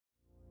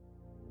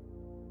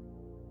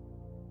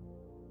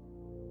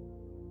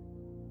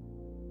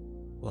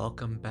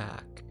Welcome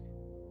back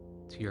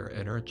to your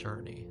inner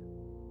journey.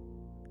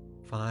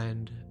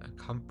 Find a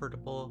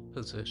comfortable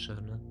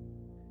position,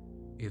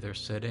 either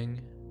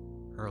sitting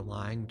or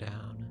lying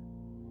down,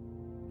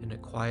 in a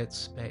quiet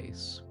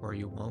space where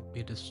you won't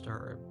be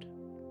disturbed.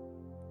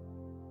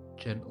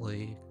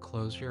 Gently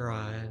close your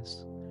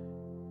eyes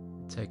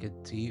and take a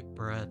deep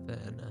breath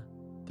in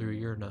through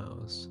your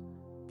nose,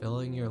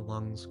 filling your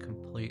lungs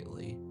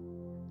completely.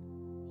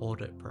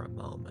 Hold it for a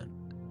moment,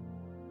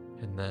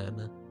 and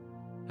then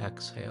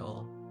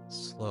exhale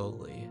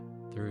slowly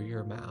through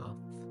your mouth,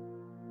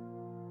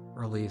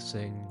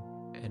 releasing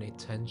any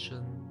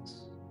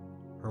tensions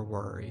or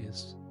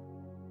worries.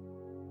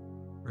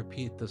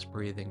 Repeat this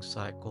breathing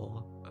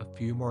cycle a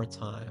few more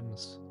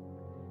times,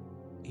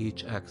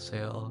 each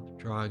exhale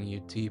drawing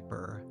you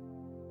deeper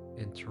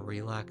into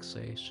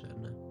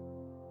relaxation.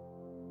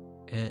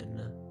 In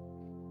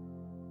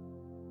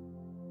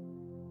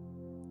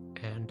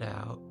and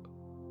out.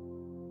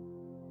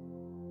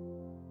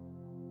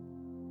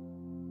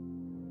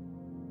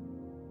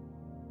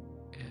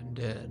 And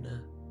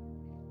in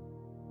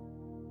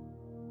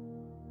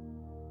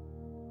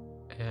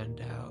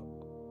and out.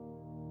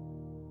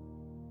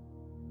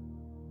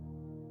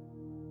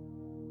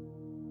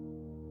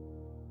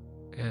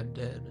 And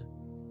in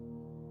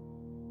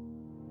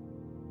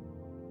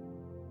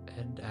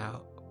and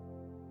out.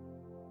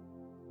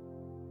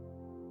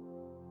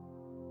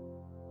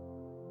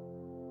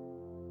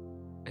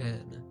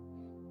 In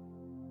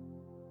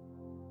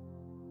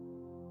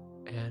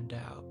and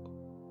out.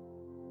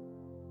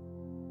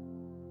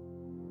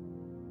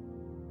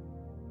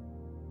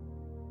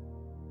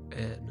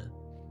 In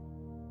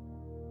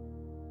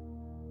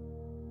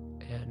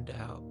and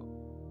out.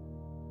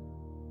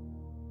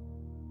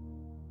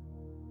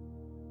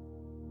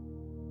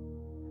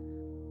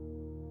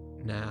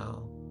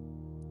 Now,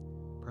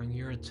 bring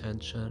your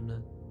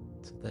attention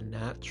to the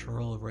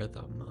natural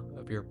rhythm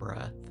of your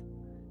breath.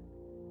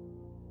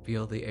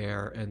 Feel the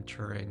air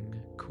entering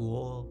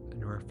cool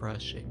and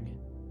refreshing,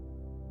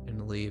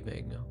 and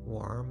leaving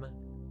warm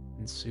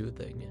and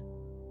soothing.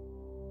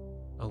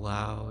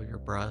 Allow your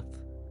breath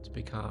to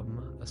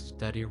become a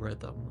steady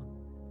rhythm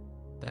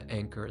that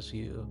anchors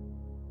you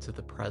to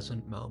the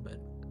present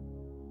moment.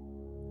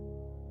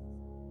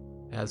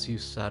 As you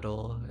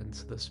settle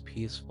into this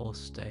peaceful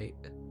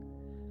state,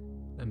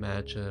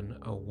 imagine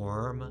a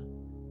warm,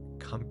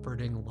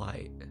 comforting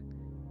light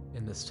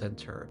in the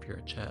center of your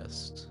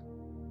chest.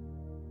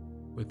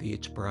 With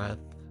each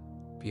breath,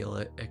 feel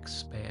it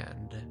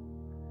expand,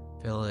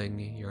 filling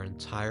your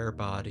entire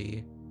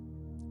body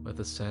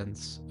with a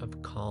sense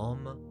of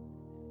calm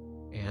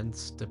and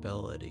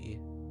stability.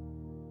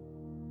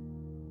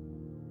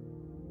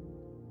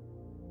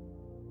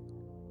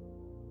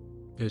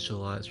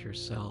 Visualize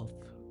yourself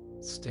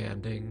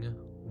standing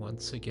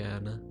once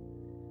again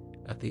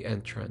at the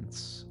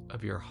entrance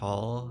of your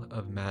hall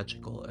of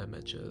magical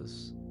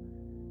images.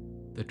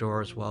 The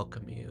doors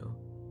welcome you,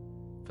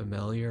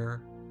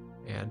 familiar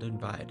and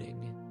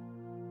inviting.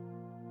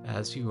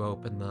 As you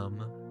open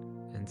them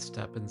and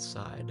step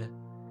inside,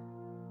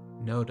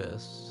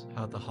 notice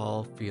how the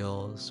hall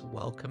feels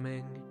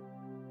welcoming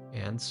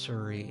and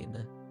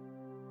serene.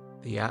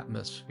 The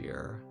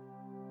atmosphere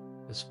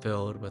is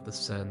filled with a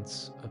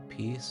sense of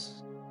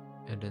peace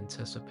and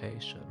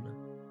anticipation.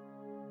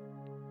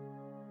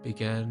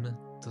 Begin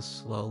to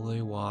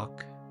slowly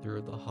walk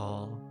through the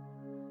hall,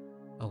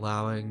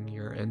 allowing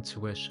your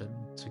intuition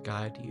to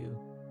guide you.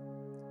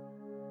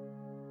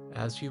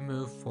 As you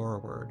move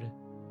forward,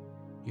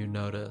 you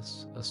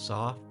notice a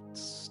soft,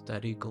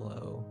 steady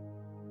glow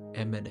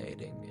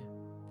emanating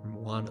from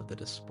one of the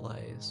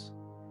displays.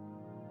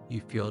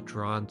 You feel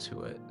drawn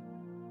to it,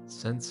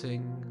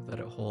 sensing that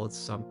it holds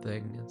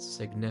something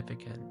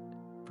significant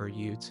for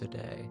you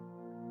today.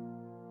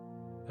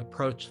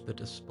 Approach the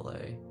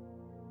display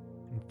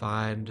and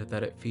find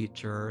that it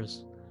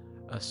features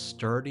a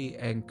sturdy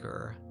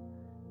anchor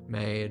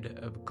made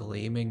of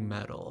gleaming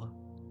metal,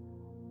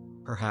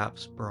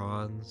 perhaps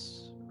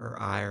bronze or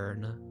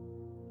iron,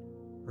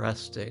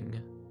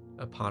 resting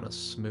upon a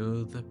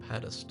smooth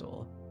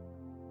pedestal.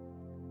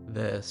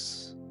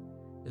 This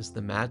is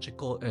the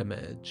magical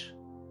image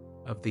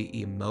of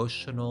the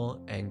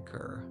emotional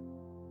anchor.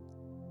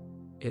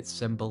 It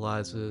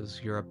symbolizes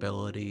your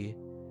ability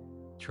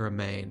to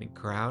remain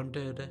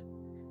grounded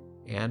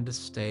and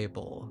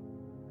stable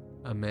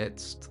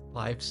amidst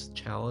life's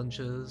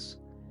challenges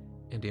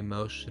and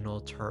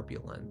emotional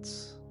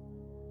turbulence.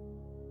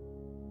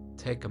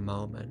 Take a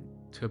moment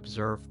to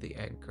observe the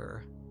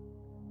anchor.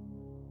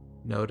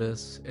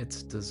 Notice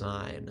its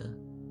design,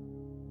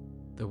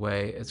 the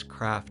way it's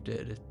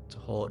crafted to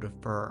hold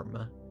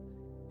firm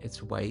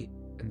its weight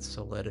and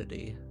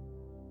solidity.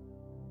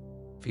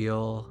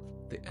 Feel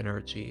the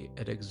energy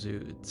it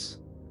exudes,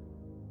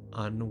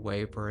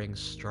 unwavering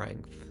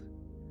strength,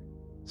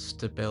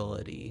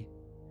 stability,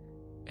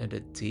 and a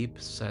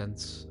deep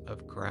sense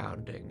of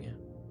grounding.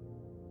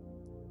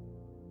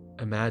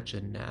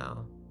 Imagine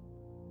now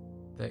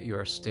that you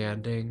are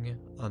standing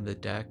on the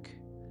deck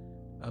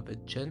of a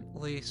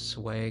gently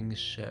swaying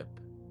ship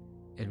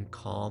in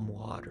calm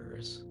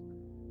waters.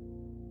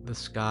 The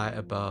sky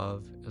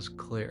above is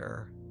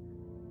clear,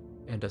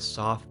 and a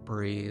soft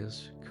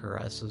breeze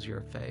caresses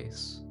your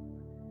face.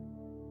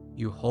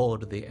 You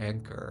hold the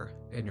anchor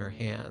in your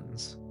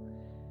hands,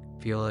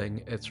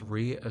 feeling its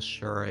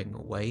reassuring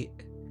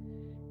weight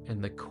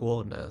and the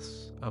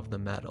coolness of the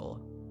metal.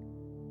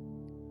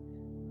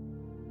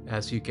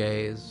 As you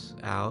gaze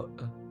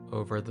out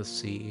over the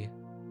sea,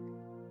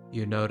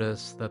 you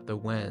notice that the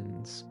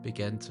winds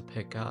begin to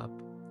pick up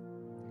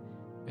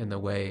and the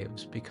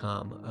waves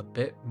become a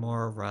bit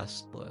more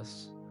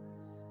restless.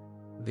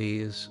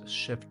 These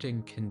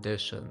shifting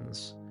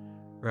conditions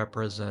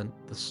represent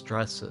the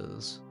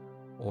stresses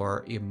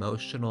or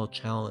emotional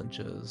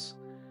challenges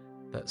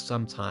that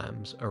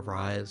sometimes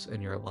arise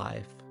in your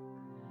life,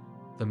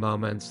 the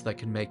moments that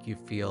can make you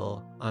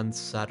feel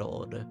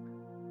unsettled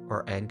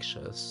or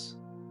anxious.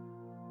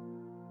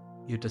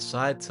 You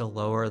decide to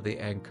lower the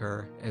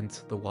anchor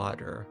into the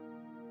water.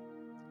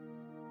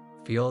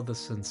 Feel the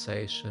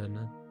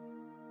sensation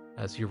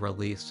as you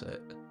release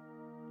it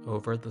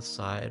over the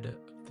side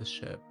of the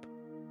ship.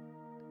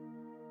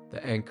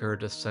 The anchor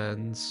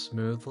descends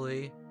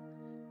smoothly,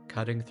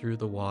 cutting through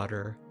the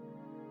water,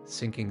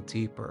 sinking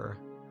deeper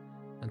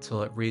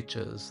until it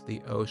reaches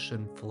the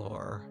ocean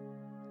floor.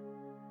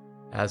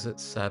 As it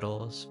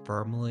settles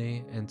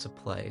firmly into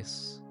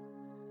place,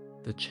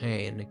 the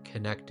chain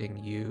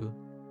connecting you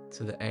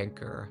to the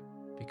anchor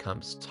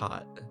becomes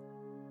taut.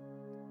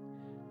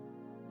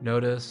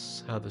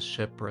 Notice how the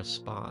ship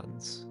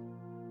responds.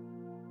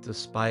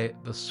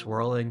 Despite the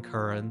swirling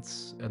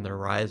currents and the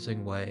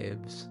rising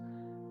waves,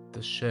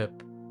 the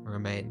ship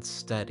remains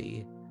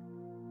steady,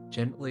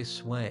 gently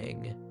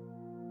swaying,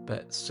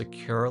 but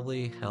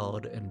securely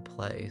held in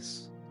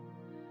place.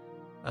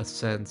 A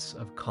sense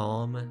of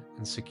calm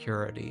and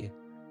security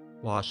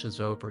washes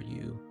over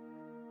you,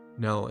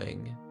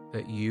 knowing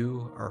that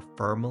you are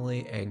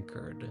firmly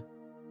anchored.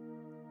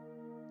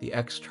 The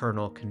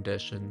external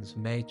conditions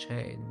may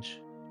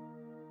change,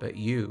 but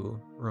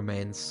you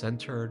remain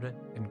centered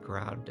and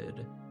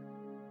grounded.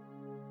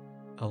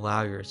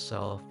 Allow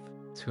yourself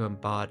to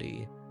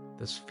embody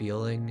this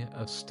feeling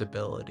of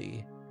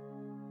stability.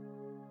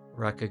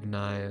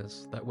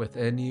 Recognize that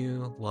within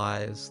you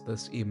lies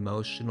this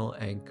emotional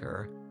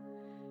anchor,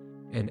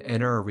 an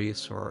inner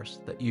resource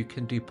that you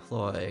can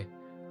deploy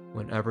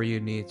whenever you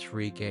need to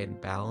regain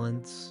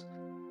balance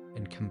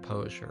and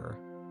composure.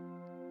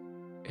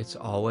 It's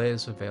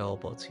always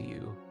available to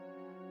you,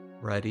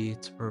 ready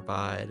to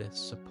provide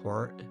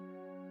support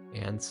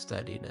and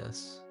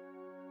steadiness.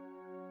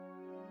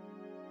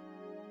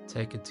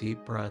 Take a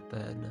deep breath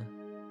in,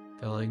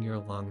 filling your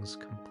lungs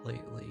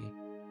completely,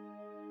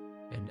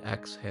 and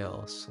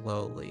exhale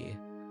slowly,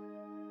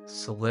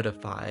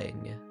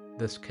 solidifying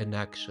this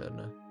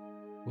connection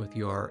with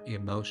your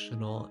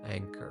emotional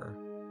anchor.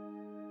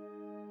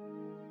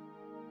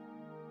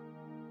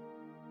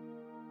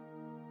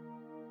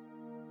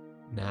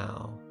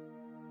 Now,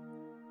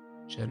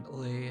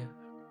 gently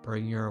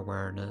bring your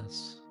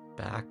awareness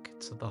back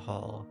to the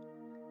hall.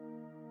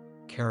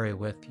 Carry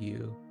with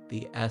you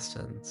the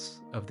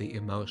essence of the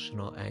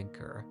emotional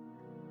anchor,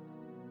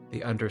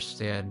 the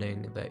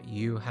understanding that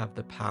you have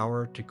the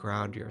power to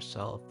ground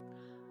yourself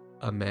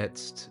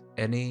amidst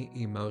any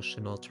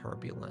emotional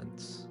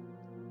turbulence.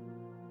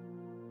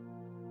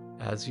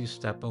 As you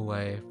step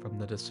away from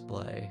the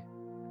display,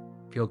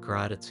 feel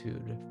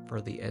gratitude for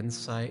the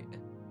insight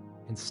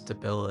and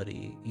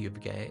stability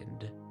you've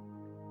gained.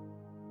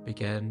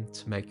 Begin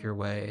to make your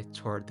way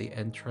toward the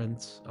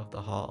entrance of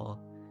the hall,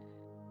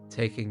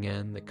 taking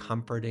in the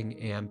comforting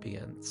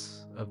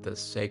ambience of this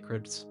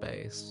sacred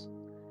space.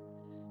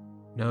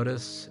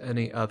 Notice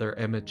any other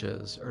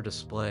images or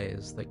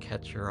displays that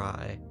catch your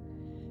eye,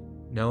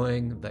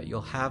 knowing that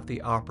you'll have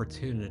the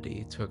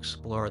opportunity to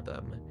explore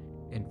them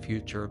in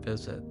future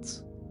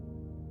visits.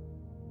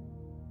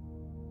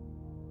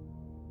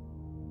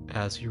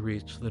 As you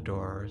reach the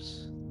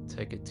doors,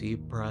 take a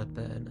deep breath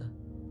in,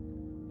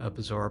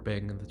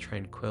 absorbing the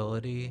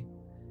tranquility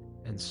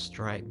and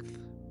strength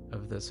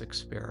of this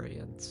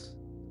experience.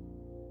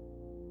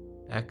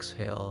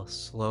 Exhale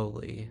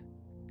slowly,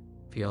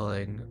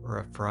 feeling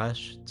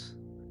refreshed,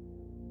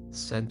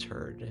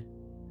 centered,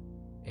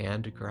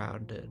 and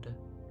grounded.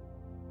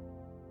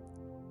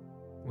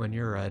 When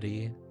you're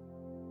ready,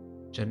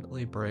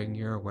 gently bring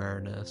your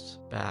awareness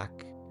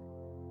back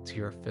to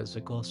your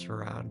physical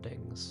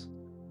surroundings.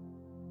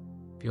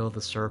 Feel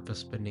the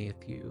surface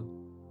beneath you,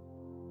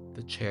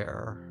 the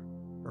chair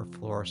or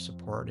floor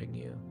supporting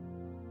you,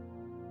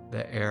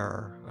 the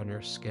air on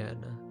your skin,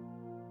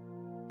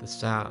 the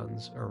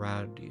sounds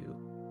around you.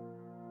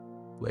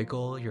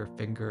 Wiggle your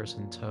fingers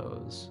and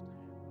toes,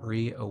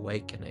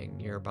 reawakening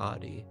your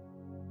body.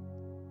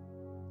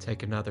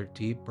 Take another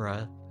deep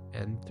breath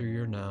in through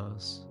your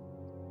nose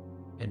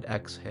and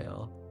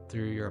exhale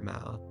through your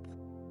mouth.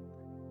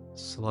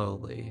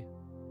 Slowly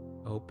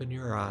open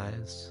your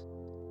eyes,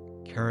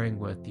 carrying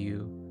with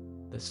you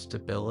the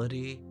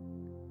stability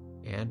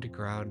and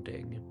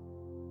grounding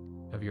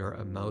of your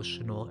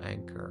emotional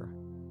anchor.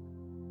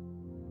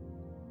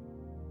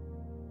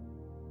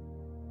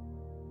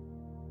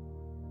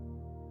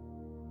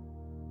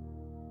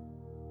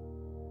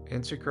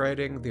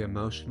 integrating the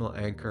emotional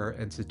anchor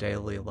into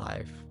daily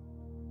life.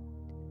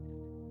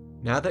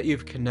 Now that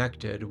you've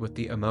connected with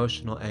the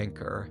emotional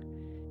anchor,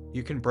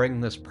 you can bring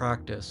this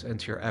practice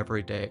into your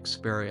everyday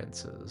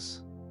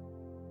experiences.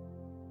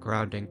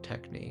 Grounding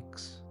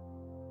techniques.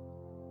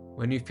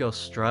 When you feel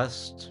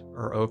stressed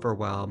or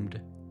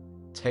overwhelmed,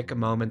 take a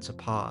moment to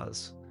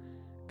pause.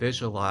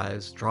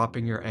 Visualize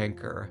dropping your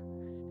anchor,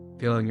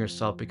 feeling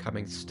yourself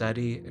becoming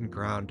steady and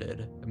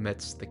grounded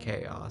amidst the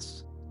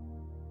chaos.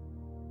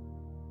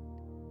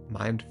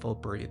 Mindful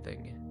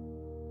breathing.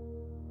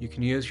 You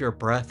can use your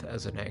breath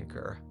as an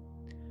anchor.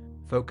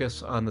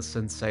 Focus on the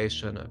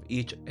sensation of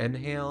each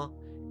inhale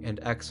and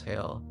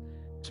exhale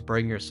to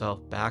bring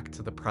yourself back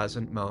to the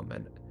present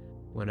moment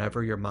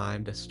whenever your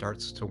mind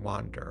starts to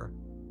wander.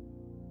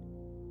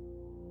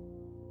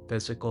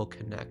 Physical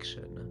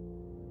connection.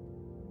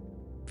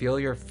 Feel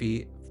your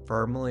feet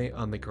firmly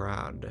on the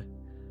ground.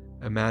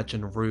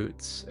 Imagine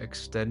roots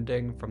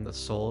extending from the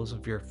soles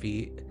of your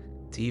feet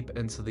deep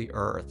into the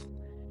earth,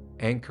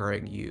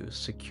 anchoring you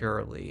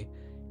securely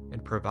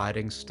and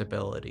providing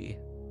stability.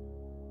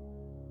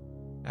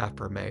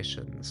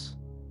 Affirmations.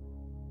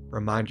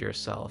 Remind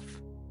yourself,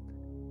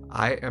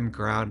 I am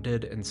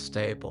grounded and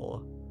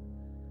stable.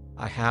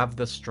 I have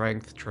the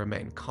strength to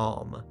remain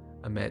calm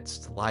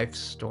amidst life's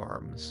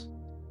storms.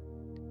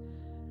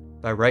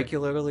 By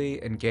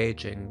regularly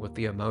engaging with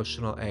the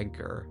emotional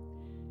anchor,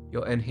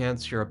 you'll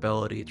enhance your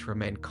ability to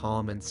remain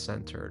calm and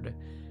centered,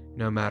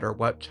 no matter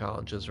what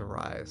challenges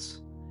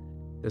arise.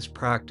 This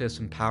practice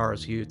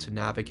empowers you to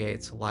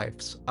navigate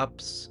life's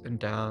ups and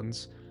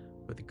downs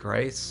with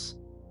grace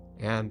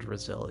and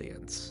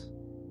resilience.